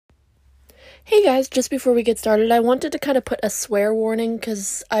Hey guys, just before we get started, I wanted to kind of put a swear warning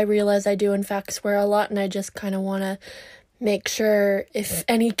because I realize I do in fact swear a lot, and I just kind of want to make sure if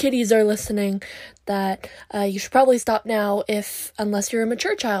any kiddies are listening that you should probably stop now unless you're a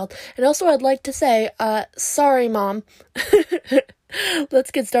mature child. And also I'd like to say, sorry mom.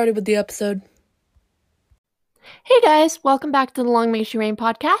 Let's get started with the episode. Hey guys, welcome back to the Long May She Rain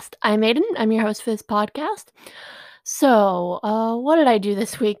podcast. I'm Aiden, I'm your host for this podcast. So, what did I do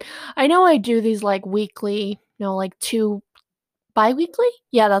this week? I know I do these weekly, two bi-weekly?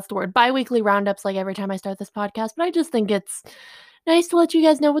 Yeah, that's the word. Bi-weekly roundups every time I start this podcast, but I just think it's nice to let you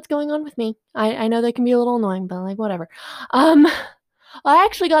guys know what's going on with me. I know they can be a little annoying, but whatever. Um I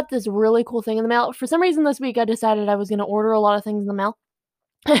actually got this really cool thing in the mail. For some reason this week I decided I was going to order a lot of things in the mail.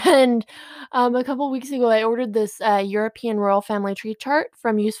 And a couple weeks ago I ordered this European royal family tree chart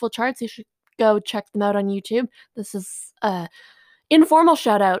from Useful Charts. You should go check them out on YouTube. This is informal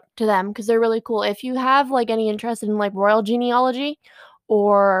shout out to them because they're really cool. If you have any interest in royal genealogy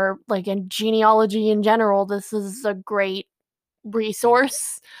or in genealogy in general, this is a great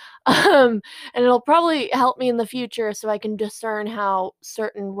resource. And it'll probably help me in the future so I can discern how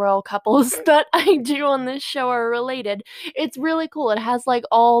certain royal couples that I do on this show are related. It's really cool. It has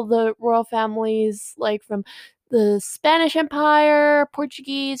all the royal families from the Spanish Empire,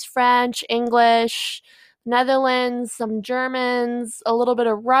 Portuguese, French, English, Netherlands, some Germans, a little bit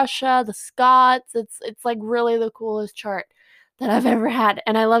of Russia, the Scots. It's really the coolest chart that I've ever had,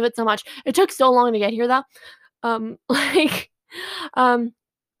 and I love it so much. It took so long to get here though. Um like um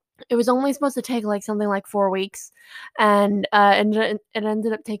it was only supposed to take something like 4 weeks, and it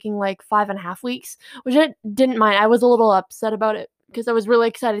ended up taking 5.5 weeks, which I didn't mind. I was a little upset about it because I was really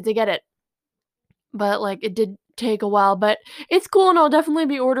excited to get it, but it did take a while. But it's cool, and I'll definitely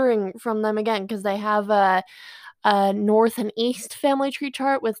be ordering from them again because they have a north and east family tree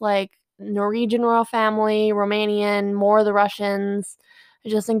chart with Norwegian royal family, Romanian, more of the Russians. I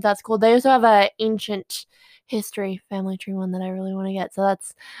just think that's cool. They also have a ancient history family tree one that I really want to get. So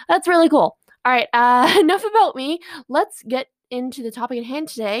that's really cool. All right, enough about me. Let's get into the topic at hand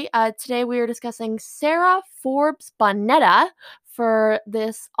today. Today we are discussing Sarah Forbes Bonetta for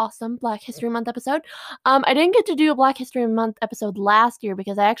this awesome Black History Month episode. I didn't get to do a Black History Month episode last year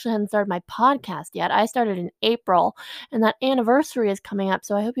because I actually hadn't started my podcast yet. I started in April, and that anniversary is coming up,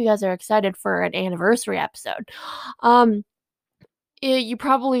 so I hope you guys are excited for an anniversary episode. You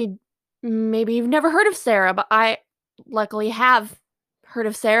probably, maybe you've never heard of Sarah, but I luckily have heard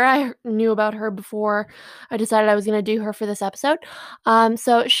of Sarah. I knew about her before I decided I was going to do her for this episode.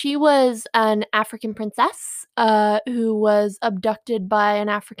 So she was an African princess who was abducted by an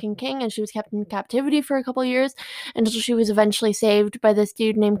African king, and she was kept in captivity for a couple years until she was eventually saved by this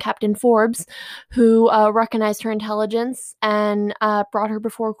dude named Captain Forbes, who recognized her intelligence and brought her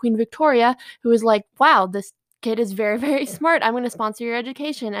before Queen Victoria, who was like, wow, this kid is very, very smart. I'm going to sponsor your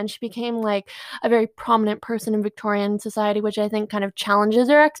education. And she became a very prominent person in Victorian society, which I think kind of challenges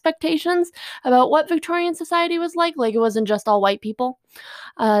her expectations about what Victorian society was like. It wasn't just all white people.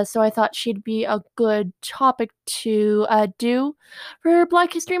 So I thought she'd be a good topic to do for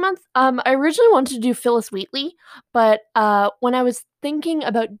Black History Month. I originally wanted to do Phillis Wheatley, but when I was thinking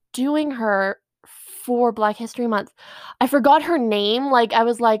about doing her for Black History Month, I forgot her name. I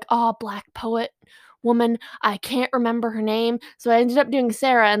was like, oh, Black poet woman, I can't remember her name. So I ended up doing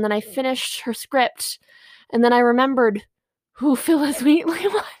Sarah, and then I finished her script, and then I remembered who Phillis Wheatley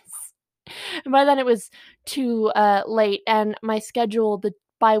was. And by then it was too late, and my schedule, the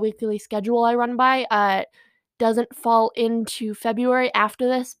bi-weekly schedule I run by, doesn't fall into February after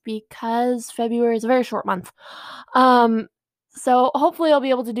this because February is a very short month. So hopefully I'll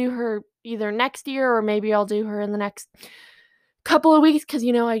be able to do her either next year, or maybe I'll do her in the next couple of weeks because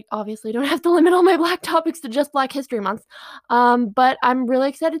I obviously don't have to limit all my Black topics to just Black History Month. But I'm really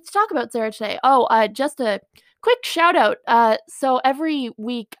excited to talk about Sarah today. Just a quick shout out. So every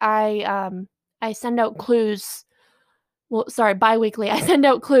week I send out clues. Well, sorry, bi-weekly. I send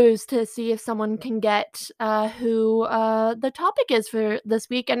out clues to see if someone can get who the topic is for this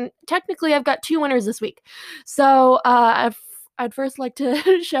week, and technically I've got 2 winners this week. So I'd first like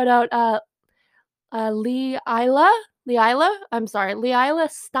to shout out Leila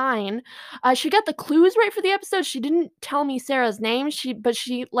Stein. She got the clues right for the episode. She didn't tell me Sarah's name, but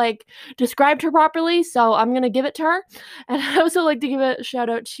she described her properly, so I'm gonna give it to her. And I also like to give a shout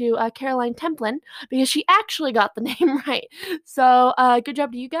out to Caroline Templin because she actually got the name right. So good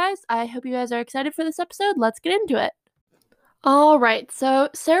job to you guys. I hope you guys are excited for this episode. Let's get into it. All right, so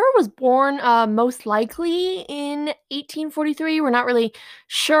Sarah was born most likely in 1843. We're not really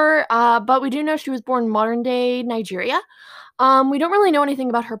sure, but we do know she was born in modern day Nigeria. We don't really know anything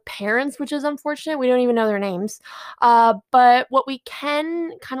about her parents, which is unfortunate. We don't even know their names. But what we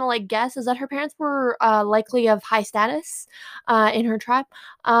can kind of like guess is that her parents were likely of high status in her tribe.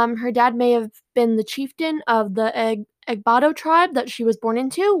 Her dad may have been the chieftain of the Egbado tribe that she was born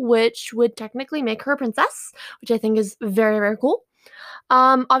into, which would technically make her a princess, which I think is very, very cool.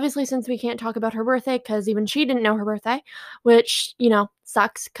 Obviously, since we can't talk about her birthday, because even she didn't know her birthday, which,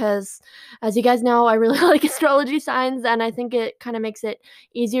 sucks, because as you guys know, I really like astrology signs, and I think it kind of makes it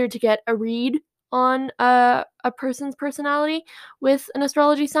easier to get a read on a person's personality with an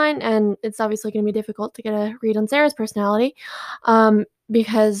astrology sign, and it's obviously going to be difficult to get a read on Sarah's personality,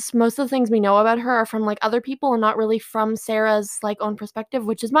 because most of the things we know about her are from, like, other people and not really from Sarah's, like, own perspective,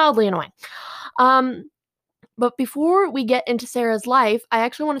 which is mildly annoying. But before we get into Sarah's life, I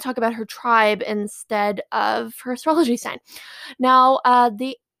actually want to talk about her tribe instead of her astrology sign. Now,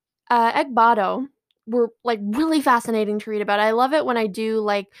 the Egbado were like really fascinating to read about. I love it when I do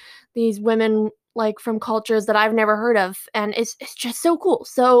like these women like from cultures that I've never heard of, and it's just so cool.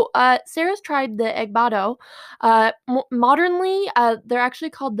 So, Sarah's tribe, the Egbado, modernly, they're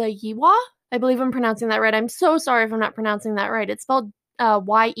actually called the Yiwa. I believe I'm pronouncing that right. I'm so sorry if I'm not pronouncing that right. It's spelled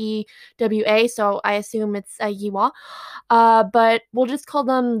Yewa, so I assume it's Yiwa. But we'll just call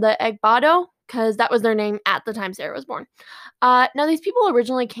them the Egbado because that was their name at the time Sarah was born. Now, these people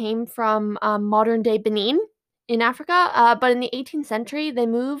originally came from modern day Benin in Africa, but in the 18th century, they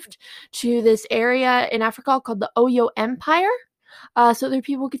moved to this area in Africa called the Oyo Empire. So their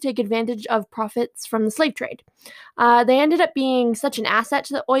people could take advantage of profits from the slave trade. They ended up being such an asset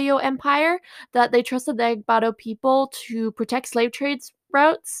to the Oyo Empire that they trusted the Egbado people to protect slave trades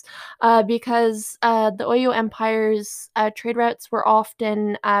routes because the Oyo Empire's trade routes were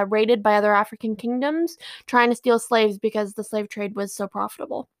often raided by other African kingdoms trying to steal slaves because the slave trade was so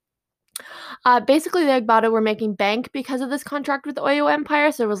profitable. Basically, the Egbado were making bank because of this contract with the Oyo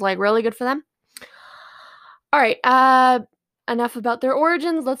Empire, so it was like really good for them. All right, enough about their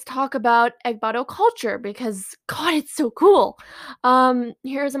origins. Let's talk about Egbado culture because, God, it's so cool.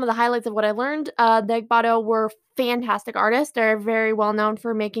 Here are some of the highlights of what I learned. The Egbado were fantastic artists. They're very well known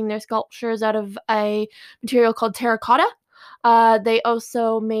for making their sculptures out of a material called terracotta. They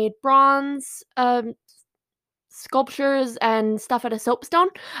also made bronze sculptures and stuff out of soapstone.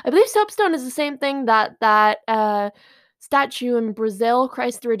 I believe soapstone is the same thing that statue in Brazil,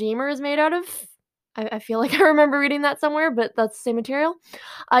 Christ the Redeemer, is made out of. I feel like I remember reading that somewhere, but that's the same material.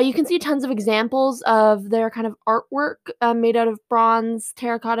 You can see tons of examples of their kind of artwork made out of bronze,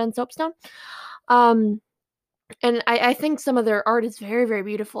 terracotta, and soapstone. And I think some of their art is very, very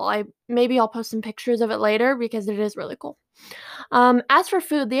beautiful. Maybe I'll post some pictures of it later because it is really cool. As for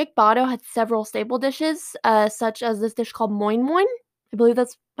food, the Egbado had several staple dishes, such as this dish called moin moin. I believe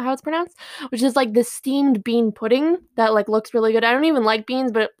that's how it's pronounced, which is like this steamed bean pudding that like looks really good. I don't even like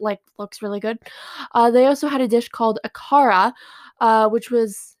beans, but it like looks really good. They also had a dish called akara, which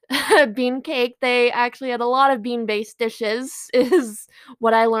was bean cake. They actually had a lot of bean-based dishes, is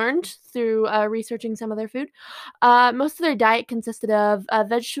what I learned through researching some of their food. Most of their diet consisted of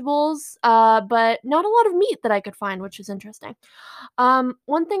vegetables, but not a lot of meat that I could find, which is interesting.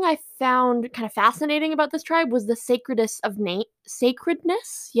 One thing I found kind of fascinating about this tribe was the sacredness of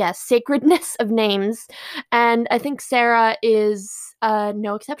names, and I think Sarah is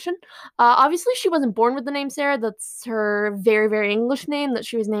no exception. Obviously, she wasn't born with the name Sarah. That's her very, very English name that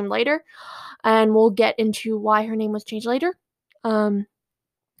she was named later, and we'll get into why her name was changed later.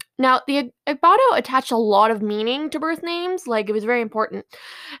 Now, the Egbado attached a lot of meaning to birth names, like it was very important,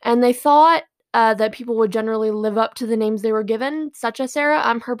 and they thought that people would generally live up to the names they were given, such as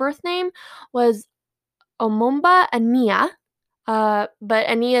Sarah. Her birth name was Omumba Ania, but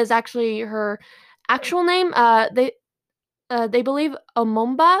Ania is actually her actual name. They believe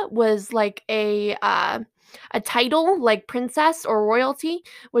Omumba was like a title, like princess or royalty,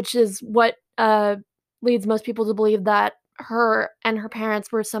 which is what leads most people to believe that her and her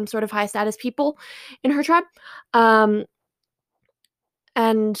parents were some sort of high status people in her tribe.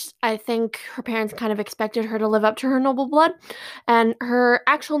 And I think her parents kind of expected her to live up to her noble blood. And her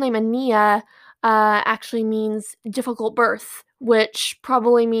actual name, Ania, actually means difficult birth, which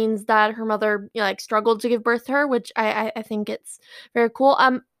probably means that her mother struggled to give birth to her, which I think it's very cool.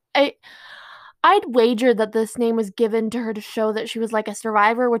 I'd wager that this name was given to her to show that she was like a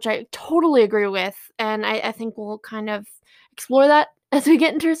survivor, which I totally agree with, and I think we'll kind of explore that as we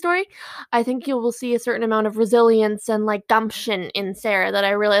get into her story. I think you will see a certain amount of resilience and like gumption in Sarah that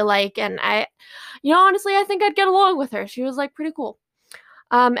I really like, and honestly, I think I'd get along with her. She was like pretty cool.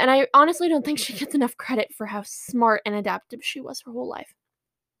 And I honestly don't think she gets enough credit for how smart and adaptive she was her whole life.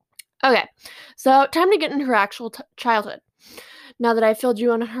 Okay, so time to get into her actual childhood. now that I filled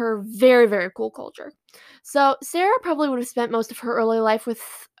you on her very, very cool culture. So, Sarah probably would have spent most of her early life with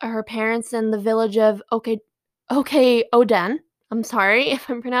her parents in the village of Oden. I'm sorry if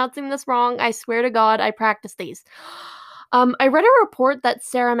I'm pronouncing this wrong. I swear to God, I practice these. I read a report that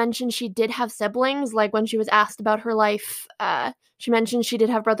Sarah mentioned she did have siblings, like when she was asked about her life. She mentioned she did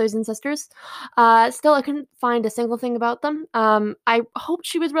have brothers and sisters. Still, I couldn't find a single thing about them. I hoped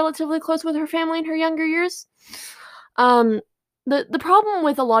she was relatively close with her family in her younger years. Um, the problem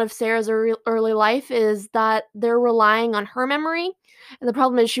with a lot of Sarah's early life is that they're relying on her memory, and the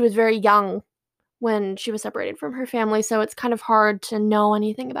problem is she was very young when she was separated from her family, so it's kind of hard to know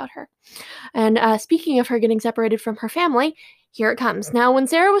anything about her. And speaking of her getting separated from her family, here it comes. Now, when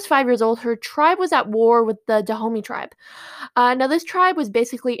Sarah was 5 years old, her tribe was at war with the Dahomey tribe. Now, this tribe was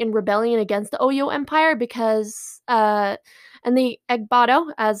basically in rebellion against the Oyo Empire because, and the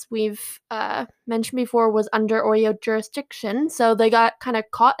Egbado, as we've mentioned before, was under Oyo jurisdiction, so they got kind of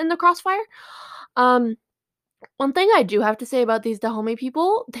caught in the crossfire. One thing I do have to say about these Dahomey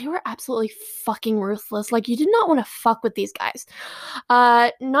people, they were absolutely fucking ruthless. Like, you did not want to fuck with these guys.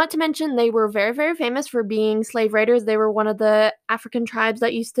 Not to mention, they were very, very famous for being slave raiders. They were one of the African tribes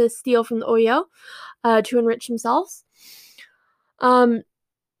that used to steal from the Oyo to enrich themselves.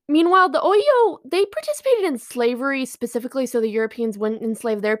 Meanwhile, the Oyo, they participated in slavery specifically so the Europeans wouldn't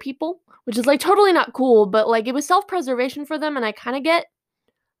enslave their people, which is, like, totally not cool, but, like, it was self-preservation for them, and I kind of get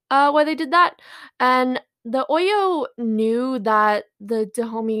why they did that. And the Oyo knew that the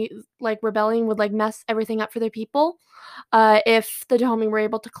Dahomey, like, rebellion would, like, mess everything up for their people if the Dahomey were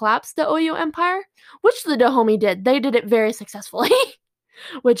able to collapse the Oyo Empire, which the Dahomey did. They did it very successfully,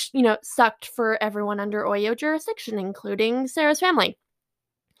 which, sucked for everyone under Oyo jurisdiction, including Sarah's family.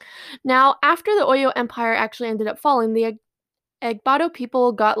 Now, after the Oyo Empire actually ended up falling, the Egbado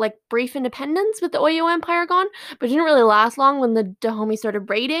people got, like, brief independence with the Oyo Empire gone, but it didn't really last long when the Dahomey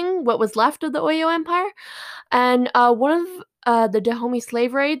started raiding what was left of the Oyo Empire. And one of the Dahomey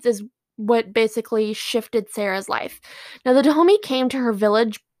slave raids is what basically shifted Sarah's life. Now, the Dahomey came to her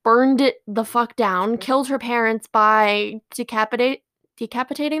village, burned it the fuck down, killed her parents by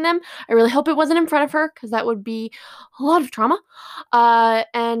decapitating them. I really hope it wasn't in front of her, because that would be a lot of trauma,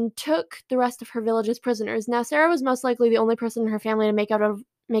 and took the rest of her village as prisoners. Now, Sarah was most likely the only person in her family to make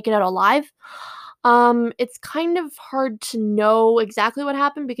it out alive. It's kind of hard to know exactly what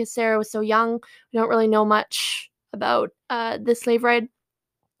happened because Sarah was so young. We don't really know much about this slave raid.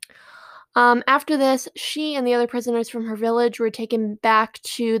 After this, she and the other prisoners from her village were taken back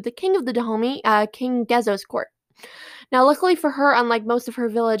to the king of the Dahomey, King Gezo's court. Now, luckily for her, unlike most of her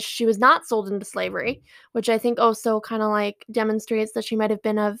village, she was not sold into slavery, which I think also kind of, like, demonstrates that she might have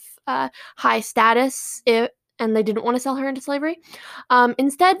been of high status and they didn't want to sell her into slavery.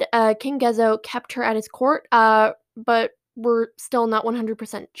 Instead, King Gezo kept her at his court, but we're still not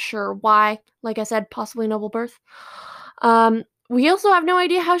 100% sure why. Like I said, possibly noble birth. We also have no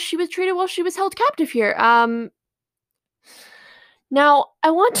idea how she was treated while she was held captive here. Now,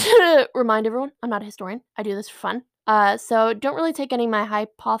 I want to remind everyone, I'm not a historian. I do this for fun. So don't really take any of my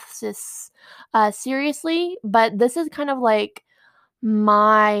hypothesis seriously, but this is kind of like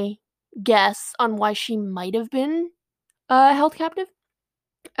my guess on why she might have been held captive.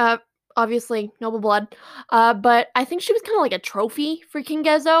 Obviously, noble blood. But I think she was kind of like a trophy for King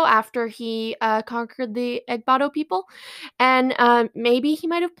Gezo after he conquered the Egbado people. And maybe he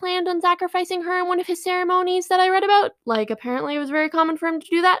might have planned on sacrificing her in one of his ceremonies that I read about. Like, apparently it was very common for him to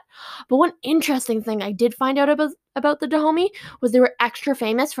do that. But one interesting thing I did find out about the Dahomey was they were extra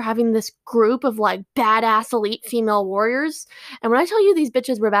famous for having this group of, like, badass elite female warriors. And when I tell you these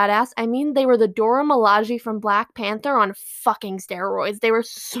bitches were badass, I mean they were the Dora Milaje from Black Panther on fucking steroids. They were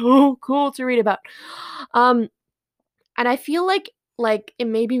so cool to read about. And I feel like it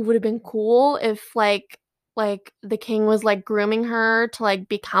maybe would have been cool if like the king was, like, grooming her to, like,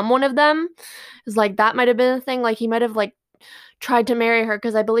 become one of them. It's like that might have been a thing. Like, he might have, like, tried to marry her,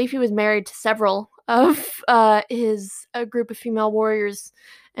 because I believe he was married to several of his group of female warriors,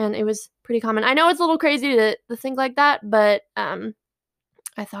 and it was pretty common. I know it's a little crazy to think like that, but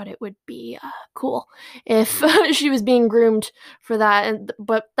I thought it would be cool if she was being groomed for that.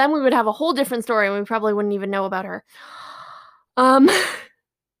 But then we would have a whole different story, and we probably wouldn't even know about her. I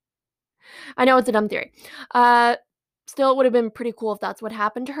know it's a dumb theory. Still, it would have been pretty cool if that's what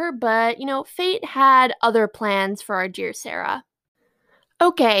happened to her, but, fate had other plans for our dear Sarah.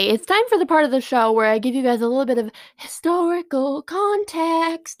 Okay, it's time for the part of the show where I give you guys a little bit of historical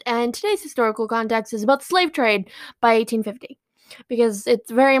context, and today's historical context is about the slave trade by 1850. because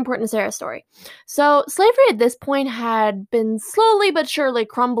it's very important to Sarah's story. So, slavery at this point had been slowly but surely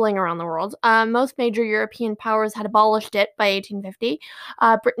crumbling around the world. Most major European powers had abolished it by 1850.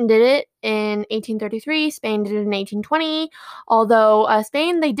 Britain did it in 1833, Spain did it in 1820, although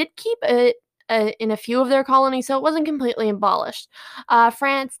Spain, they did keep it in a few of their colonies, so it wasn't completely abolished.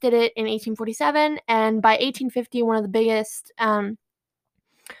 France did it in 1847, and by 1850, one of the biggest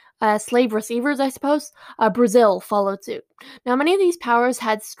slave receivers, I suppose, Brazil followed suit. Now, many of these powers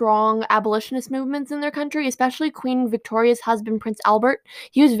had strong abolitionist movements in their country, especially Queen Victoria's husband, Prince Albert.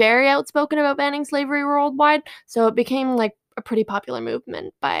 He was very outspoken about banning slavery worldwide, so it became like a pretty popular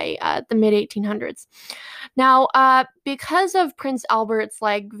movement by the mid 1800s. Now, because of Prince Albert's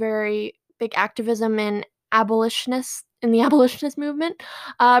like very big activism in the abolitionist movement,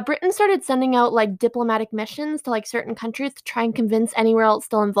 Britain started sending out like diplomatic missions to like certain countries to try and convince anywhere else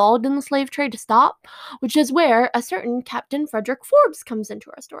still involved in the slave trade to stop, which is where a certain Captain Frederick Forbes comes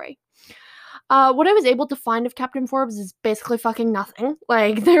into our story. What I was able to find of Captain Forbes is basically fucking nothing.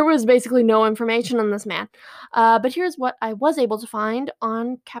 Like, there was basically no information on this man. But here's what I was able to find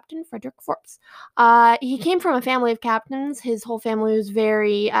on Captain Frederick Forbes. He came from a family of captains. His whole family was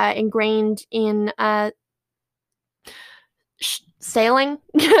very ingrained in sailing.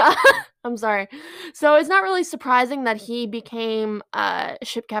 I'm sorry. So it's not really surprising that he became a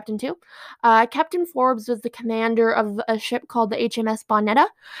ship captain too. Captain Forbes was the commander of a ship called the HMS Bonetta,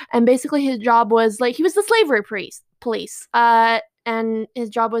 and basically his job was like he was the slavery police. And his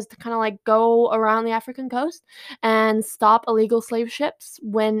job was to kind of like go around the African coast and stop illegal slave ships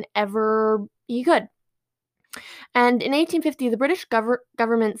whenever he could. And in 1850, the British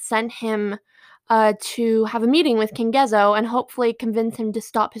government sent him to have a meeting with King Gezo and hopefully convince him to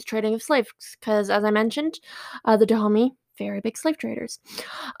stop his trading of slaves, because, as I mentioned, the Dahomey, very big slave traders.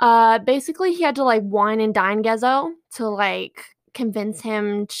 Basically, he had to like wine and dine Gezo to like convince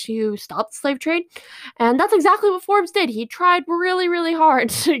him to stop the slave trade, and that's exactly what Forbes did. He tried really, really hard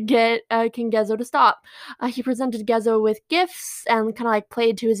to get King Gezo to stop. He presented Gezo with gifts and kind of like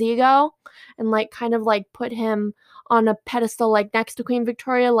played to his ego and like kind of like put him on a pedestal like next to Queen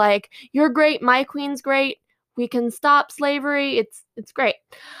Victoria, like, you're great, my queen's great, we can stop slavery, it's great.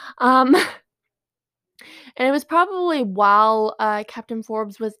 And it was probably while Captain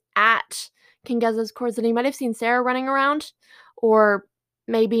Forbes was at King Gezo's court that he might have seen Sarah running around, or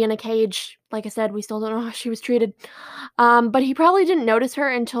maybe in a cage. Like I said, we still don't know how she was treated. But he probably didn't notice her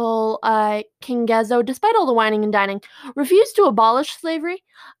until King Gezo, despite all the whining and dining, refused to abolish slavery.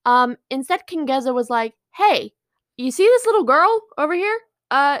 Instead, King Gezo was like, hey, you see this little girl over here?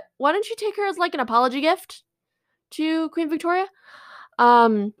 Why don't you take her as like an apology gift to Queen Victoria?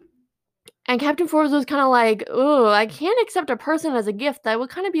 And Captain Forbes was kind of like, ooh, I can't accept a person as a gift. That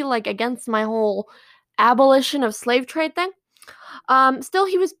would kind of be like against my whole abolition of slave trade thing. Still,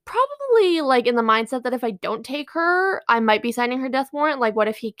 he was probably like in the mindset that if I don't take her, I might be signing her death warrant. Like, what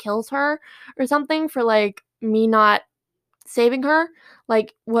if he kills her or something for like me not saving her?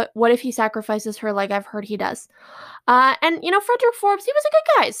 Like, what if he sacrifices her like I've heard he does? And Frederick Forbes, he was a good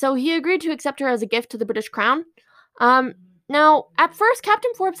guy, so he agreed to accept her as a gift to the British Crown. Now, at first,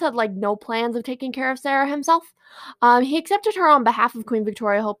 Captain Forbes had like no plans of taking care of Sarah himself. He accepted her on behalf of Queen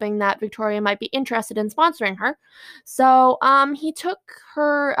Victoria, hoping that Victoria might be interested in sponsoring her. So he took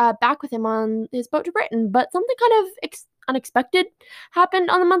her back with him on his boat to Britain, but something kind of unexpected happened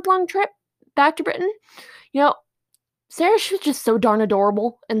on the month-long trip back to Britain. Sarah, she was just so darn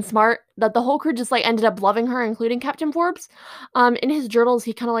adorable and smart that the whole crew just like ended up loving her, including Captain Forbes. In his journals,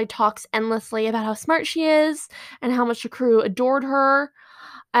 he kind of like talks endlessly about how smart she is and how much the crew adored her.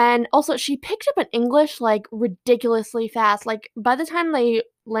 And also, she picked up an English like ridiculously fast. Like, by the time they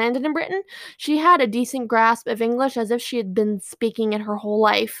landed in Britain, she had a decent grasp of English as if she had been speaking it her whole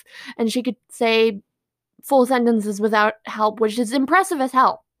life. And she could say full sentences without help, which is impressive as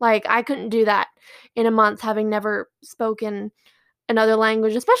hell. Like, I couldn't do that in a month, having never spoken another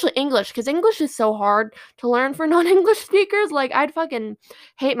language, especially English, because English is so hard to learn for non-English speakers. Like, I'd fucking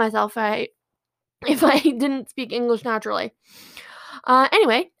hate myself if I didn't speak English naturally.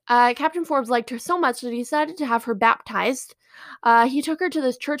 Anyway, Captain Forbes liked her so much that he decided to have her baptized. He took her to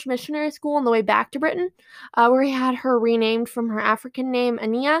this church missionary school on the way back to Britain, where he had her renamed from her African name,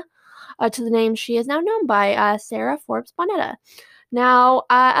 Ania, to the name she is now known by, Sarah Forbes Bonetta. Now,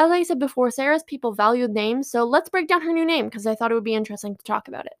 as I said before, Sarah's people valued names, so let's break down her new name, because I thought it would be interesting to talk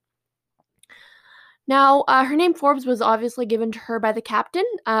about it. Now, her name Forbes was obviously given to her by the captain,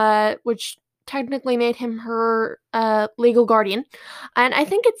 which technically made him her legal guardian. And I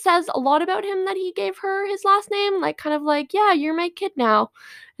think it says a lot about him that he gave her his last name, like kind of like, yeah, you're my kid now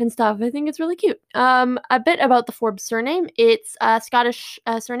and stuff. I think it's really cute. A bit about the Forbes surname. It's a Scottish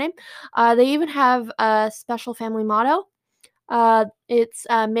surname. They even have a special family motto. It's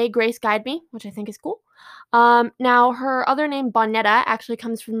May Grace Guide Me, which I think is cool. Now, her other name, Bonetta, actually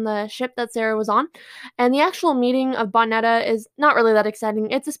comes from the ship that Sarah was on. And the actual meaning of Bonetta is not really that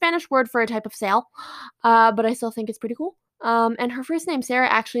exciting. It's a Spanish word for a type of sail, but I still think it's pretty cool. And her first name, Sarah,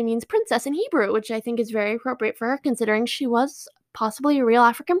 actually means princess in Hebrew, which I think is very appropriate for her, considering she was possibly a real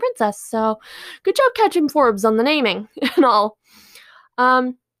African princess. So, good job catching Forbes on the naming and all.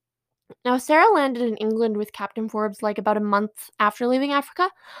 Now, Sarah landed in England with Captain Forbes like about a month after leaving Africa,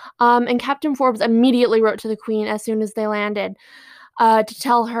 and Captain Forbes immediately wrote to the Queen as soon as they landed to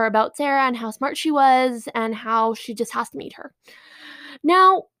tell her about Sarah and how smart she was and how she just has to meet her.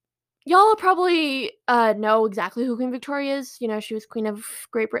 Now, y'all probably know exactly who Queen Victoria is. You know, she was Queen of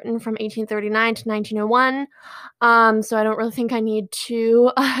Great Britain from 1839 to 1901. So I don't really think I need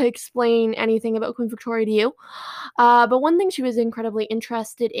to explain anything about Queen Victoria to you. But one thing she was incredibly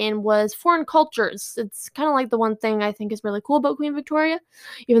interested in was foreign cultures. It's kind of like the one thing I think is really cool about Queen Victoria,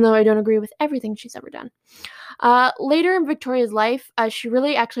 even though I don't agree with everything she's ever done. Later in Victoria's life, she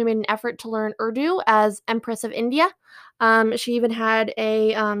really actually made an effort to learn Urdu as Empress of India. She even had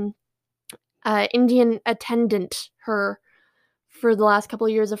a Indian attendant her for the last couple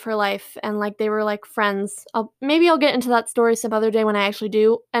of years of her life, and like they were like friends. Maybe I'll get into that story some other day when I actually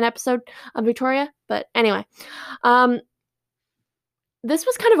do an episode of Victoria. But anyway, this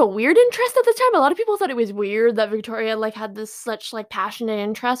was kind of a weird interest at the time. A lot of people thought it was weird that Victoria like had this such like passionate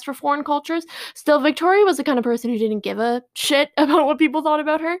interest for foreign cultures. Still, Victoria was the kind of person who didn't give a shit about what people thought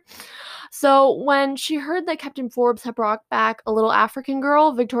about her. So when she heard that Captain Forbes had brought back a little African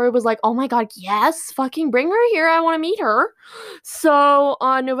girl, Victoria was like, oh my god, yes, fucking bring her here. I want to meet her. So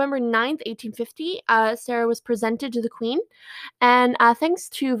on November 9th, 1850, Sarah was presented to the Queen. And thanks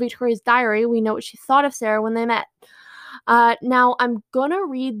to Victoria's diary, we know what she thought of Sarah when they met. Now, I'm gonna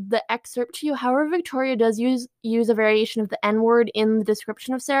read the excerpt to you. However, Victoria does use a variation of the N-word in the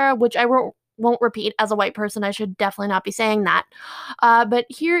description of Sarah, which I won't repeat. As a white person, I should definitely not be saying that. But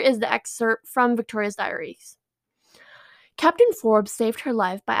here is the excerpt from Victoria's diaries. Captain Forbes saved her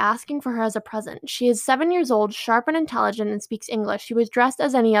life by asking for her as a present. She is 7 years old, sharp and intelligent, and speaks English. She was dressed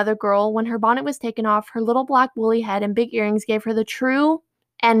as any other girl. When her bonnet was taken off, her little black woolly head and big earrings gave her the true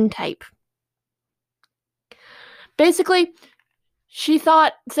N type. Basically, she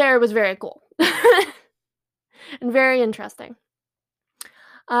thought Sarah was very cool and very interesting.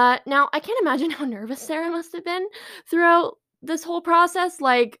 Now, I can't imagine how nervous Sarah must have been throughout this whole process.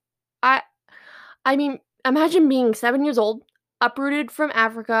 Like, I mean, imagine being 7 years old, uprooted from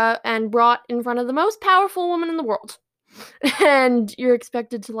Africa, and brought in front of the most powerful woman in the world. And you're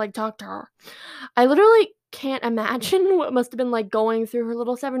expected to, like, talk to her. I literally can't imagine what must have been, like, going through her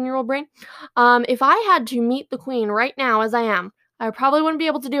little 7-year-old brain. If I had to meet the Queen right now as I am, I probably wouldn't be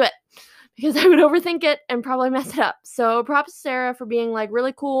able to do it because I would overthink it and probably mess it up. So props to Sarah for being, like,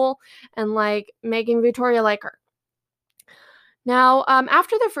 really cool and, like, making Victoria like her. Now,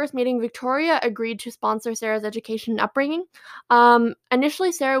 after their first meeting, Victoria agreed to sponsor Sarah's education and upbringing.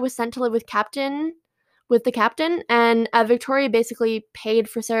 Initially, Sarah was sent to live with the captain, and Victoria basically paid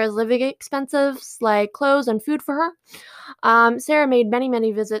for Sarah's living expenses, like clothes and food for her. Sarah made many,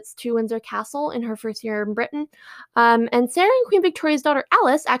 many visits to Windsor Castle in her first year in Britain. And Sarah and Queen Victoria's daughter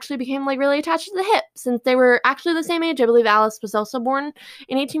Alice actually became like really attached to the hip since they were actually the same age. I believe Alice was also born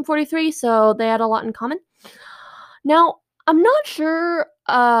in 1843, so they had a lot in common. Now, I'm not sure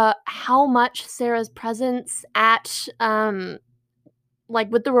how much Sarah's presence at like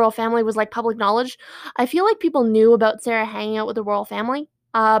with the royal family was like public knowledge. I feel like people knew about Sarah hanging out with the royal family,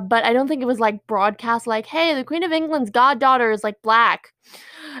 but I don't think it was like broadcast like, hey, the Queen of England's goddaughter is like black.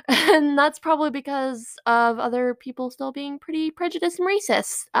 And that's probably because of other people still being pretty prejudiced and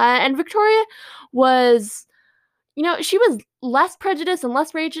racist. And Victoria was, you know, she was less prejudiced and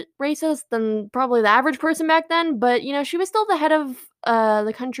less racist than probably the average person back then, but, you know, she was still the head of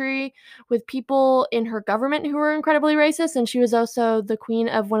the country with people in her government who were incredibly racist, and she was also the queen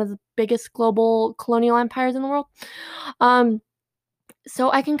of one of the biggest global colonial empires in the world.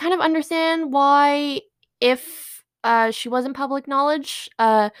 So I can kind of understand why, if she wasn't public knowledge,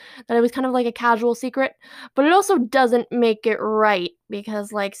 that it was kind of like a casual secret, but it also doesn't make it right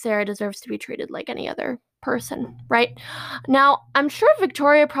because, like, Sarah deserves to be treated like any other person, right? Now, I'm sure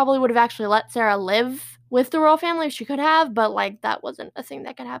Victoria probably would have actually let Sarah live with the royal family if she could have, but like that wasn't a thing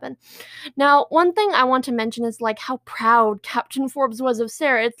that could happen. Now, one thing I want to mention is like how proud Captain Forbes was of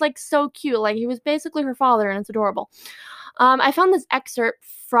Sarah. It's like so cute. Like he was basically her father, and it's adorable. I found this excerpt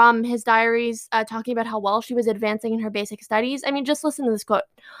from his diaries talking about how well she was advancing in her basic studies. I mean, just listen to this quote.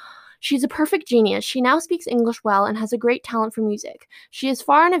 She's a perfect genius. She now speaks English well and has a great talent for music. She is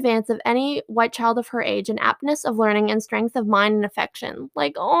far in advance of any white child of her age in aptness of learning and strength of mind and affection.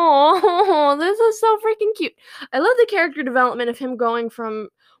 Like, oh, this is so freaking cute. I love the character development of him going from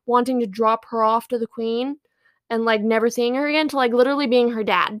wanting to drop her off to the queen and like never seeing her again to like literally being her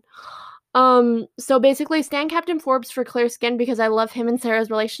dad. So basically stan Captain Forbes for clear skin because I love him and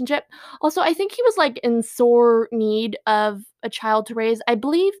Sarah's relationship. Also, I think he was like in sore need of a child to raise. I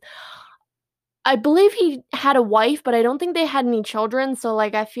believe he had a wife, but I don't think they had any children, so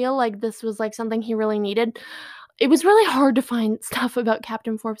like I feel like this was like something he really needed. It was really hard to find stuff about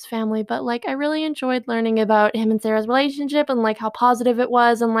Captain Forbes' family, but like I really enjoyed learning about him and Sarah's relationship and like how positive it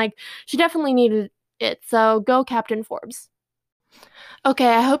was, and like she definitely needed it. So go Captain Forbes. Okay,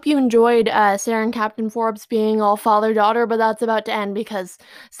 I hope you enjoyed Sarah and Captain Forbes being all father-daughter, but that's about to end because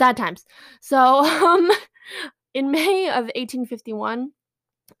sad times. So, in May of 1851,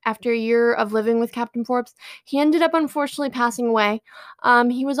 after a year of living with Captain Forbes, he ended up unfortunately passing away.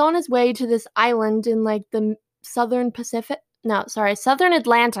 He was on his way to this island in like the southern Pacific. No, sorry, southern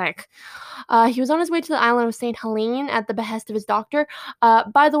Atlantic. He was on his way to the island of St. Helene at the behest of his doctor.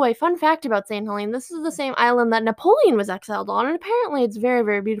 By the way, fun fact about St. Helene, this is the same island that Napoleon was exiled on, and apparently it's very,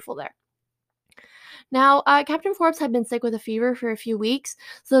 very beautiful there. Now, Captain Forbes had been sick with a fever for a few weeks,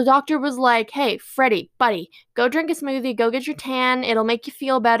 so the doctor was like, hey, Freddie, buddy, go drink a smoothie, go get your tan, it'll make you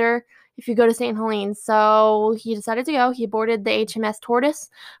feel better if you go to St. Helene. So he decided to go. He boarded the HMS Tortoise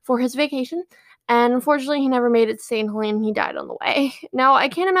for his vacation, and unfortunately, he never made it to St. Helene. He died on the way. Now, I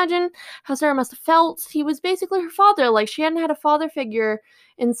can't imagine how Sarah must have felt. He was basically her father. Like, she hadn't had a father figure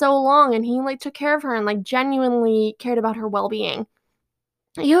in so long, and he, like, took care of her and, like, genuinely cared about her well-being.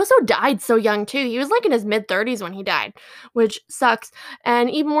 He also died so young too. He was like in his mid-30s when he died, which sucks. And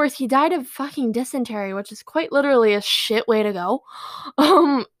even worse, he died of fucking dysentery, which is quite literally a shit way to go.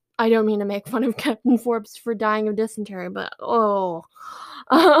 Um, I don't mean to make fun of Captain Forbes for dying of dysentery, but oh.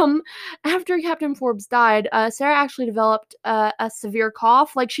 Um, After Captain Forbes died, Sarah actually developed a severe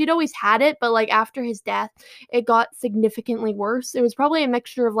cough. Like she'd always had it, but like after his death, it got significantly worse. It was probably a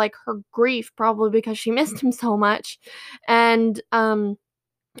mixture of like her grief, probably because she missed him so much, and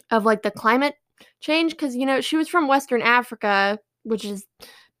of like the climate change because she was from Western Africa, which is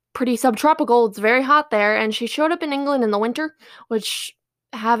pretty subtropical. It's very hot there, and she showed up in England in the winter, which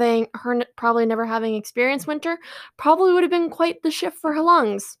having her probably never having experienced winter probably would have been quite the shift for her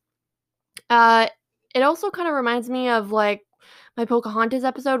lungs. Uh, it also kind of reminds me of like my Pocahontas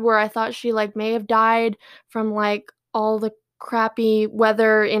episode where I thought she like may have died from like all the crappy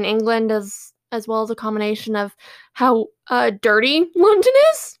weather in England as well as a combination of how dirty London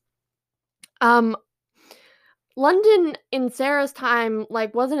is. Um, London in Sarah's time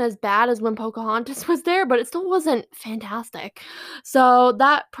like wasn't as bad as when Pocahontas was there, but it still wasn't fantastic. So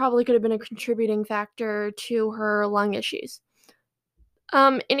that probably could have been a contributing factor to her lung issues. In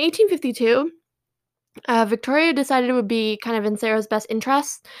 1852, Victoria decided it would be kind of in Sarah's best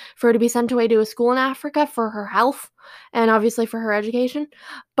interest for her to be sent away to a school in Africa for her health and obviously for her education.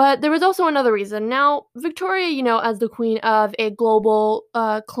 But there was also another reason. Now, Victoria, as the queen of a global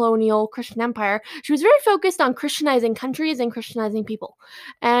colonial Christian empire, she was very focused on Christianizing countries and Christianizing people.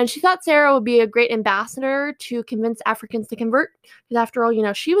 And she thought Sarah would be a great ambassador to convince Africans to convert. Because after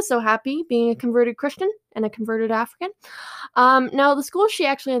all, she was so happy being a converted Christian and a converted African. Now, the school she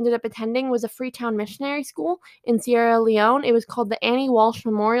actually ended up attending was a Freetown missionary school in Sierra Leone. It was called the Annie Walsh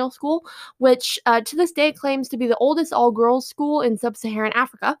Memorial School, which to this day claims to be the oldest all-girls school in sub-Saharan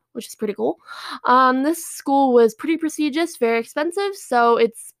Africa, which is pretty cool. This school was pretty prestigious, very expensive, so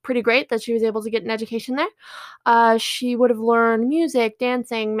it's pretty great that she was able to get an education there. She would have learned music,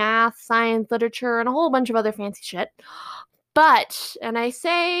 dancing, math, science, literature, and a whole bunch of other fancy shit. But, and I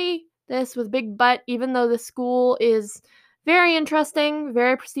say this with big but, even though the school is very interesting,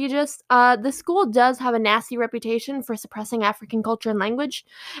 very prestigious, the school does have a nasty reputation for suppressing African culture and language,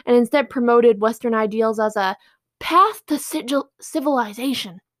 and instead promoted Western ideals as a path to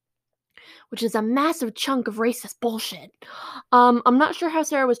civilization, which is a massive chunk of racist bullshit. I'm not sure how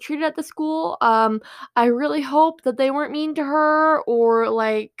Sarah was treated at the school. I really hope that they weren't mean to her or,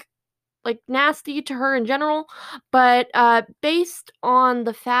 like, nasty to her in general, but based on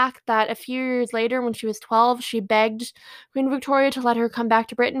the fact that a few years later, when she was 12, she begged Queen Victoria to let her come back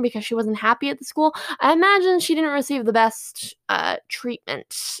to Britain because she wasn't happy at the school. I imagine she didn't receive the best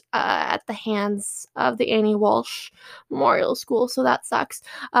treatment at the hands of the Annie Walsh Memorial School, so that sucks.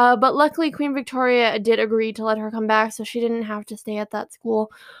 But luckily, Queen Victoria did agree to let her come back, so she didn't have to stay at that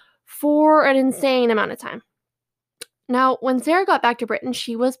school for an insane amount of time. Now, when Sarah got back to Britain,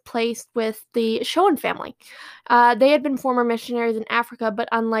 she was placed with the Schoen family. They had been former missionaries in Africa, but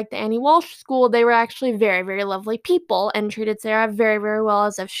unlike the Annie Walsh School, they were actually very, very lovely people and treated Sarah very, very well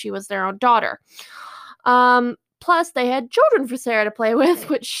as if she was their own daughter. Plus, they had children for Sarah to play with,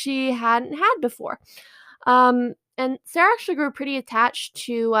 which she hadn't had before. And Sarah actually grew pretty attached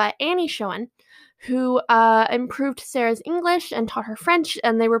to Annie Schoen, who improved Sarah's English and taught her French,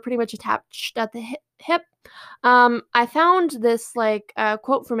 and they were pretty much attached at the hip. I found this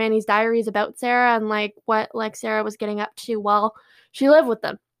quote from Annie's diaries about Sarah and what Sarah was getting up to while she lived with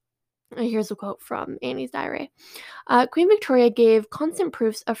them. Here's a quote from Annie's diary. Queen Victoria gave constant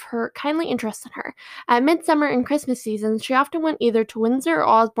proofs of her kindly interest in her. At midsummer and Christmas seasons, she often went either to Windsor or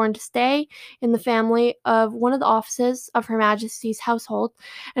Osborne to stay in the family of one of the offices of Her Majesty's household,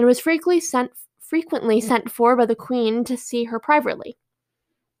 and was frequently sent for by the Queen to see her privately.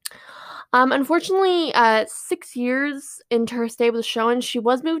 Unfortunately, 6 years into her stay with Schoen, she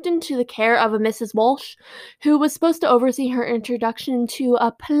was moved into the care of a Mrs. Walsh, who was supposed to oversee her introduction into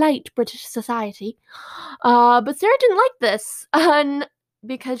a polite British society. But Sarah didn't like this,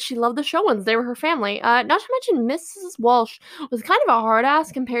 because she loved the Schoens. They were her family. Not to mention, Mrs. Walsh was kind of a hard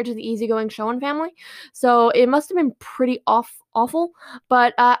ass compared to the easygoing Schoen family, so it must have been pretty awful.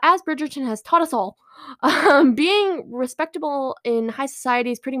 But as Bridgerton has taught us all, being respectable in high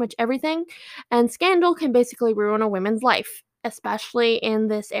society is pretty much everything, and scandal can basically ruin a woman's life, especially in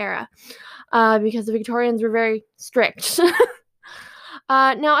this era, because the Victorians were very strict.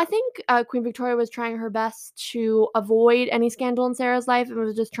 Now, I think Queen Victoria was trying her best to avoid any scandal in Sarah's life and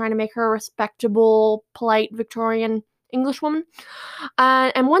was just trying to make her a respectable, polite Victorian Englishwoman.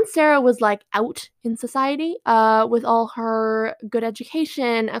 And once Sarah was out in society with all her good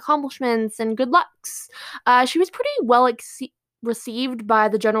education, accomplishments, and good looks, she was pretty well received by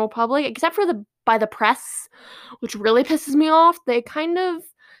the general public, except for by the press, which really pisses me off. They kind of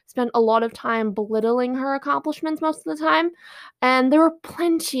spent a lot of time belittling her accomplishments most of the time, and there were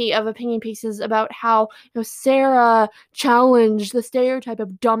plenty of opinion pieces about how Sarah challenged the stereotype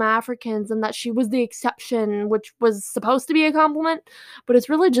of dumb Africans and that she was the exception, which was supposed to be a compliment, but it's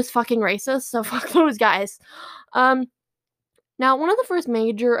really just fucking racist, so fuck those guys. Now, one of the first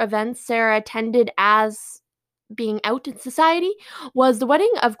major events Sarah attended as being out in society was the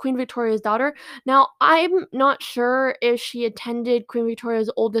wedding of Queen Victoria's daughter. Now, I'm not sure if she attended Queen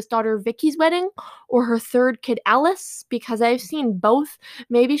Victoria's oldest daughter Vicky's wedding or her third kid Alice, because I've seen both.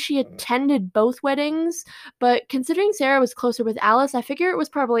 Maybe she attended both weddings, but considering Sarah was closer with Alice, I figure it was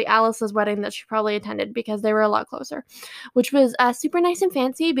probably Alice's wedding that she probably attended because they were a lot closer, which was super nice and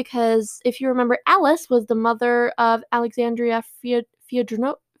fancy because if you remember, Alice was the mother of Alexandria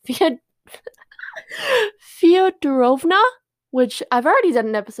Fyodorovna, which I've already done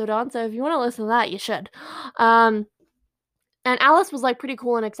an episode on, so if you want to listen to that, you should. And Alice was pretty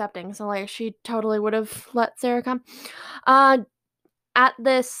cool and accepting, so she totally would have let Sarah come. At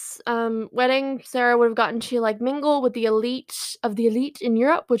this wedding, Sarah would have gotten to mingle with the elite of the elite in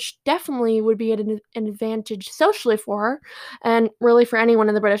Europe, which definitely would be an advantage socially for her, and really for anyone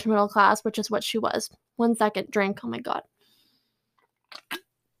in the British middle class, which is what she was. 1 second, drink. Oh my god.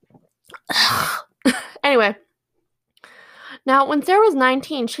 Anyway, now when Sarah was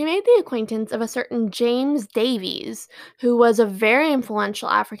 19, she made the acquaintance of a certain James Davies, who was a very influential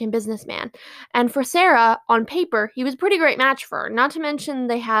African businessman. And for Sarah, on paper, he was a pretty great match for her, not to mention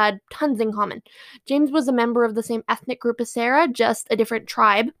they had tons in common. James was a member of the same ethnic group as Sarah, just a different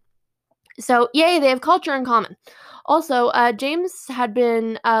tribe. So, yay, they have culture in common. Also, James had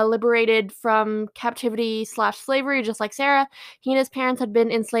been liberated from captivity/slavery, just like Sarah. He and his parents had been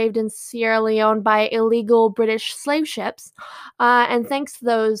enslaved in Sierra Leone by illegal British slave ships. And thanks to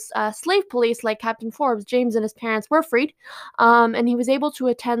those slave police like Captain Forbes, James and his parents were freed. And he was able to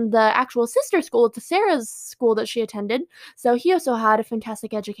attend the actual sister school to Sarah's school that she attended. So he also had a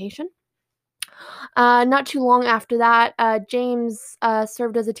fantastic education. Not too long after that, James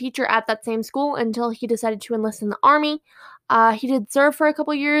served as a teacher at that same school until he decided to enlist in the army. He did serve for a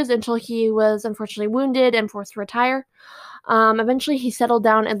couple years until he was unfortunately wounded and forced to retire. Eventually, he settled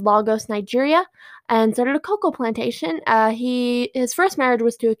down in Lagos, Nigeria, and started a cocoa plantation. His first marriage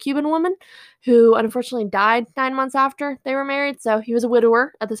was to a Cuban woman who unfortunately died 9 months after they were married, so he was a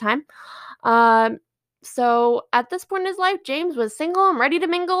widower at the time. Um, so at this point in his life, James was single and ready to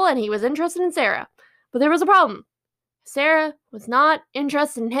mingle, and he was interested in Sarah. But there was a problem. Sarah was not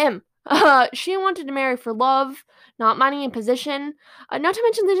interested in him. She wanted to marry for love, not money and position. Not to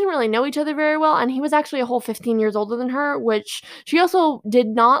mention they didn't really know each other very well, and he was actually a whole 15 years older than her, which she also did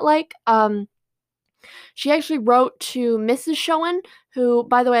not like. She actually wrote to Mrs. Schoen, who,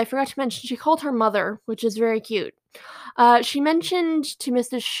 by the way, I forgot to mention, she called her mother, which is very cute. She mentioned to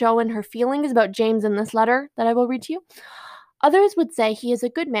Mrs. Schoen her feelings about James in this letter that I will read to you. Others would say he is a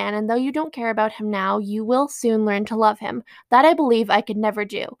good man, and though you don't care about him now, you will soon learn to love him. That I believe I could never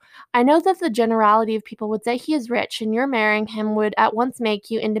do. I know that the generality of people would say he is rich, and your marrying him would at once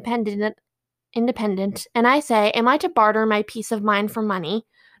make you independent. And I say, am I to barter my peace of mind for money?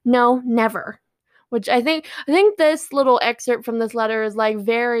 No, never. Which I think this little excerpt from this letter is like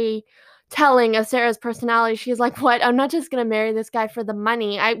very telling of Sarah's personality. She's like, "What? I'm not just gonna marry this guy for the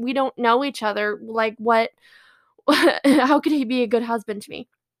money. We don't know each other. Like, what? How could he be a good husband to me?"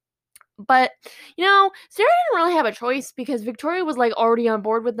 But Sarah didn't really have a choice because Victoria was like already on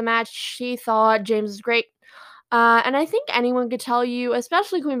board with the match. She thought James was great. And I think anyone could tell you,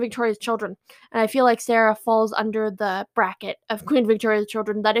 especially Queen Victoria's children, and I feel like Sarah falls under the bracket of Queen Victoria's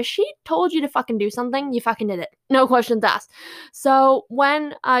children, that if she told you to fucking do something, you fucking did it. No questions asked. So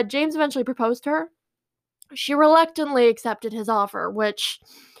when James eventually proposed to her, she reluctantly accepted his offer, which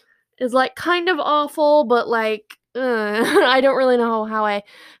is like kind of awful, but like, I don't really know how I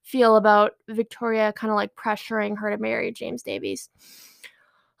feel about Victoria kind of like pressuring her to marry James Davies.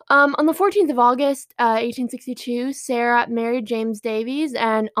 On the 14th of August, 1862, Sarah married James Davies,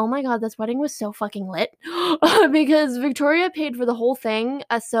 and oh my god, this wedding was so fucking lit because Victoria paid for the whole thing,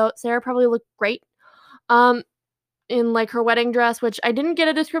 so Sarah probably looked great in like her wedding dress, which I didn't get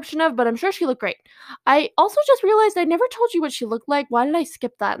a description of, but I'm sure she looked great. I also just realized I never told you what she looked like. Why did I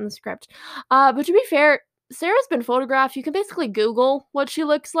skip that in the script? But to be fair, Sarah's been photographed. You can basically Google what she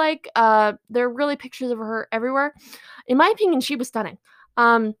looks like. There are really pictures of her everywhere. In my opinion, she was stunning.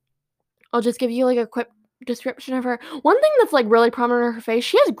 I'll just give you like a quick description of her. One thing that's like really prominent on her face,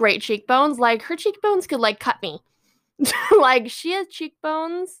 she has great cheekbones. Like her cheekbones could like cut me. Like she has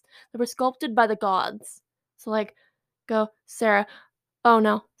cheekbones that were sculpted by the gods. So like, go Sarah. Oh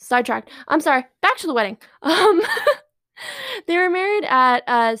no, sidetracked. I'm sorry. Back to the wedding. They were married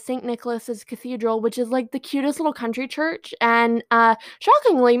at St. Nicholas's Cathedral, which is like the cutest little country church. And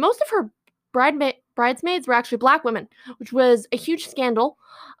shockingly, most of her bridesmaids were actually black women, which was a huge scandal.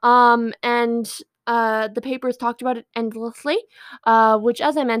 And the papers talked about it endlessly, which,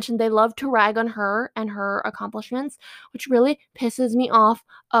 as I mentioned, they love to rag on her and her accomplishments, which really pisses me off.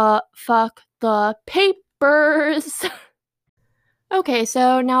 Fuck the papers. Okay,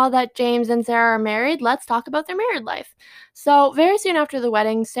 so now that James and Sarah are married, let's talk about their married life. So, very soon after the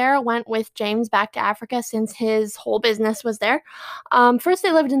wedding, Sarah went with James back to Africa since his whole business was there. First,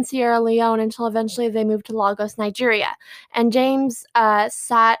 they lived in Sierra Leone until eventually they moved to Lagos, Nigeria. And James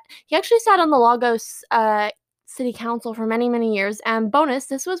he actually sat on the Lagos city council for many, many years. And bonus,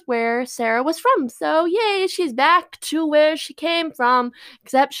 this was where Sarah was from. So, yay, she's back to where she came from,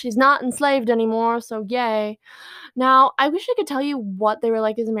 except she's not enslaved anymore. So, yay. Now, I wish I could tell you what they were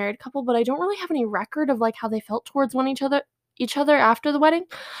like as a married couple, but I don't really have any record of like how they felt towards each other after the wedding.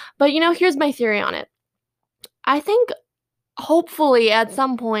 But here's my theory on it. I think hopefully at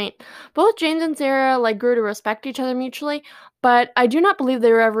some point both James and Sarah like grew to respect each other mutually, but I do not believe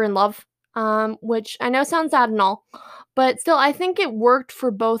they were ever in love. Which I know sounds sad and all, but still I think it worked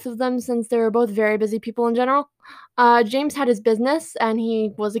for both of them since they were both very busy people in general. James had his business and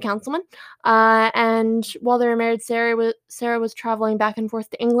he was a councilman. And while they were married, Sarah was traveling back and forth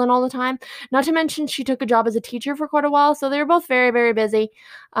to England all the time. Not to mention she took a job as a teacher for quite a while, so they were both very, very busy.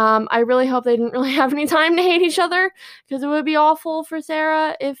 I really hope they didn't really have any time to hate each other because it would be awful for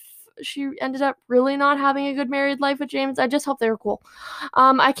Sarah if she ended up really not having a good married life with James. I just hope they were cool.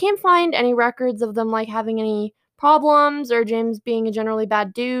 I can't find any records of them like having any problems or James being a generally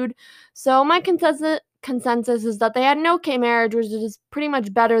bad dude. So my consensus is that they had an okay marriage, which is pretty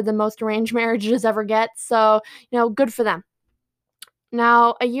much better than most arranged marriages ever get. So, good for them.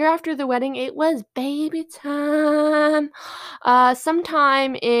 Now, a year after the wedding, it was baby time.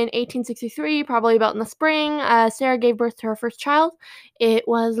 Sometime in 1863, probably about in the spring, Sarah gave birth to her first child. It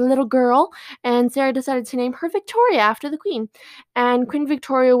was a little girl, and Sarah decided to name her Victoria after the Queen. And Queen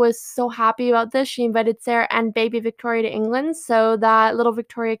Victoria was so happy about this, she invited Sarah and baby Victoria to England so that little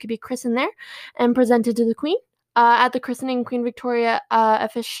Victoria could be christened there and presented to the Queen. At the christening, Queen Victoria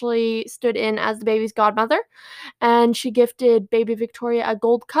officially stood in as the baby's godmother, and she gifted baby Victoria a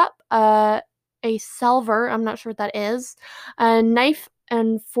gold cup, a salver, I'm not sure what that is, a knife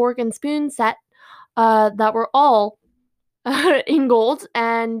and fork and spoon set that were all in gold,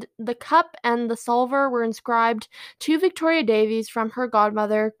 and the cup and the salver were inscribed to Victoria Davies from her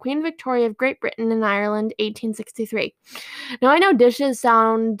godmother, Queen Victoria of Great Britain and Ireland, 1863. Now, I know dishes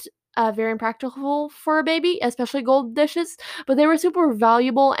sound very impractical for a baby, especially gold dishes, but they were super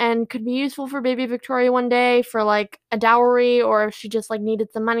valuable and could be useful for baby Victoria one day for like a dowry, or if she just like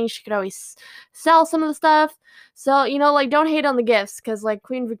needed some money, she could always sell some of the stuff. So, like, don't hate on the gifts, because like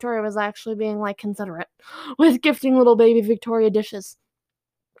Queen Victoria was actually being like considerate with gifting little baby Victoria dishes.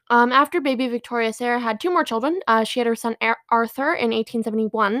 After baby Victoria, Sarah had 2 more children. She had her son Arthur in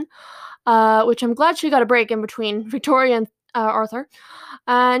 1871, which I'm glad she got a break in between Victoria and Arthur.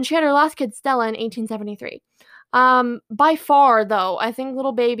 And she had her last kid, Stella, in 1873. By far, though, I think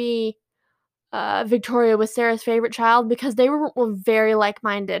little baby Victoria was Sarah's favorite child because they were very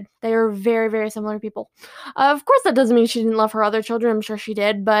like-minded. They were very, very similar people. Of course, that doesn't mean she didn't love her other children. I'm sure she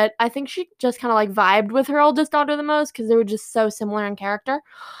did, but I think she just kind of like vibed with her oldest daughter the most because they were just so similar in character.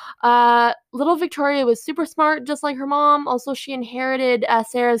 Little Victoria was super smart, just like her mom. Also, she inherited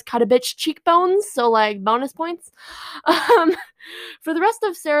Sarah's cut-a-bitch cheekbones, so like bonus points. Um, for the rest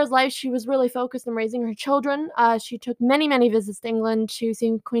of Sarah's life, she was really focused on raising her children. She took many, many visits to England to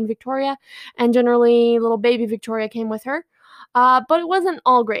see Queen Victoria, and generally, little baby Victoria came with her. But it wasn't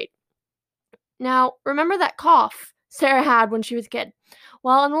all great. Now, remember that cough Sarah had when she was a kid?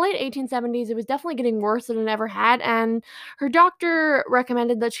 Well, in the late 1870s, it was definitely getting worse than it ever had, and her doctor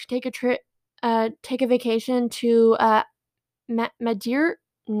recommended that she take a vacation to Madeira.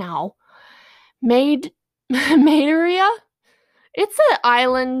 No, Madeira. It's an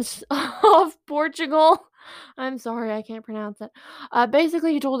island of Portugal. I'm sorry, I can't pronounce it.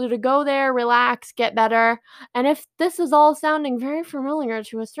 Basically, he told her to go there, relax, get better. And if this is all sounding very familiar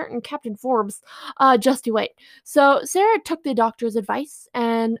to a certain Captain Forbes, just you wait. So Sarah took the doctor's advice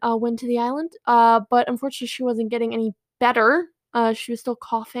and went to the island. But unfortunately, she wasn't getting any better. She was still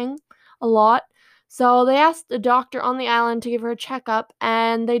coughing a lot. So they asked the doctor on the island to give her a checkup,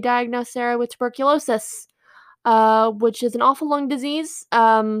 and they diagnosed Sarah with tuberculosis, which is an awful lung disease.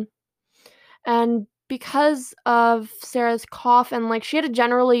 And because of Sarah's cough and like she had a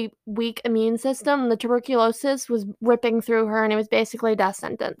generally weak immune system, the tuberculosis was ripping through her and it was basically a death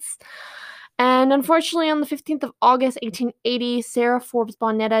sentence. And unfortunately, on the 15th of August, 1880, Sarah Forbes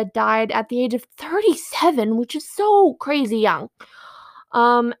Bonetta died at the age of 37, which is so crazy young.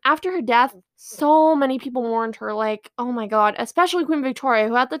 After her death, so many people mourned her, like, oh my god, especially Queen Victoria,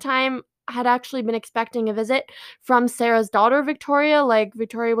 who at the time had actually been expecting a visit from Sarah's daughter Victoria. Like,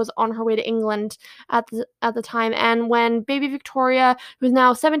 Victoria was on her way to England at the time, and when baby Victoria, who was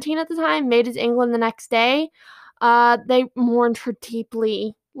now 17 at the time, made it to England the next day, they mourned her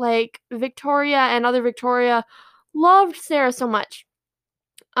deeply. Like, Victoria and other Victoria loved Sarah so much.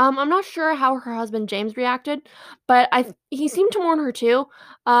 I'm not sure how her husband James reacted, but he seemed to mourn her too.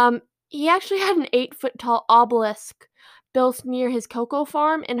 He actually had an 8-foot tall obelisk built near his cocoa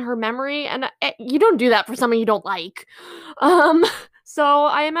farm in her memory, and you don't do that for someone you don't like. Um, so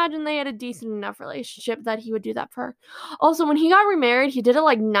I imagine they had a decent enough relationship that he would do that for her. Also, when he got remarried, he did it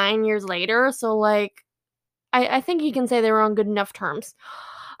like 9 years later, so like I think he can say they were on good enough terms.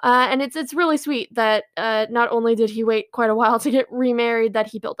 And it's really sweet that not only did he wait quite a while to get remarried, that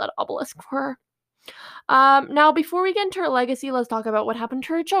he built that obelisk for her. Now, before we get into her legacy, let's talk about what happened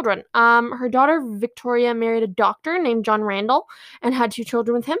to her children. Her daughter Victoria married a doctor named John Randall and had 2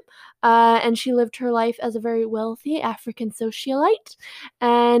 children with him. And she lived her life as a very wealthy African socialite.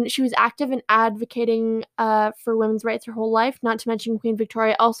 And she was active in advocating for women's rights her whole life. Not to mention, Queen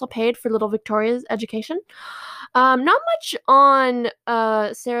Victoria also paid for little Victoria's education. Not much on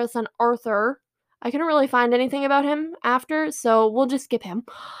Sarah's son Arthur. I couldn't really find anything about him after, so we'll just skip him.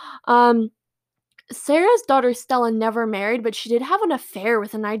 Sarah's daughter Stella never married, but she did have an affair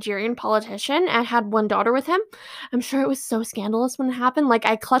with a Nigerian politician and had 1 daughter with him. I'm sure it was so scandalous when it happened. Like,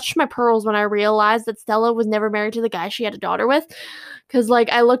 I clutched my pearls when I realized that Stella was never married to the guy she had a daughter with. Because, like,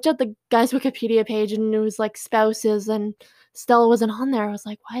 I looked at the guy's Wikipedia page and it was, like, spouses, and Stella wasn't on there. I was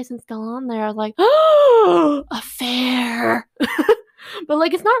like, why isn't Stella on there? I was like, oh, affair. But,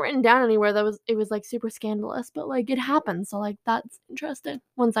 like, it's not written down anywhere. It was, like, super scandalous. But, like, it happened. So, like, that's interesting.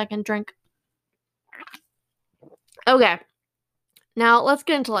 1 second, drink. Okay, now let's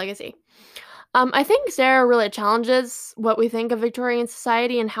get into legacy. I think Sarah really challenges what we think of Victorian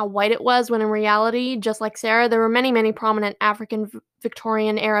society and how white it was, when in reality, just like Sarah, there were many, many prominent African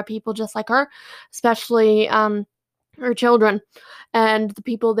Victorian era people just like her, especially her children and the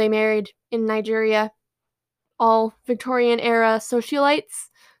people they married in Nigeria, all Victorian era socialites.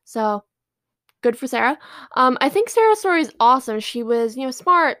 So good for Sarah. I think Sarah's story is awesome. She was,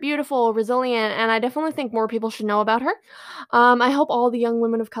 smart, beautiful, resilient, and I definitely think more people should know about her. I hope all the young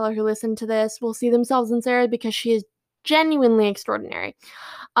women of color who listen to this will see themselves in Sarah, because she is genuinely extraordinary.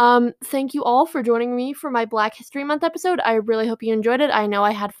 Thank you all for joining me for my Black History Month episode. I really hope you enjoyed it. I know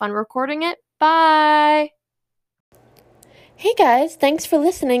I had fun recording it. Bye! Hey guys, thanks for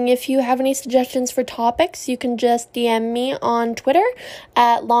listening. If you have any suggestions for topics, you can just DM me on Twitter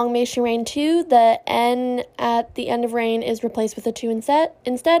at LongMaySheRain2. The N at the end of rain is replaced with a 2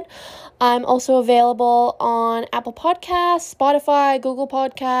 instead. I'm also available on Apple Podcasts, Spotify, Google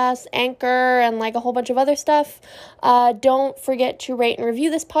Podcasts, Anchor, and like a whole bunch of other stuff. Don't forget to rate and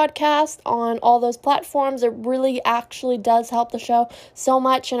review this podcast on all those platforms. It really actually does help the show so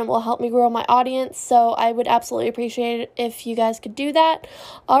much, and it will help me grow my audience. So I would absolutely appreciate it if you guys could do that.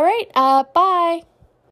 All right, bye.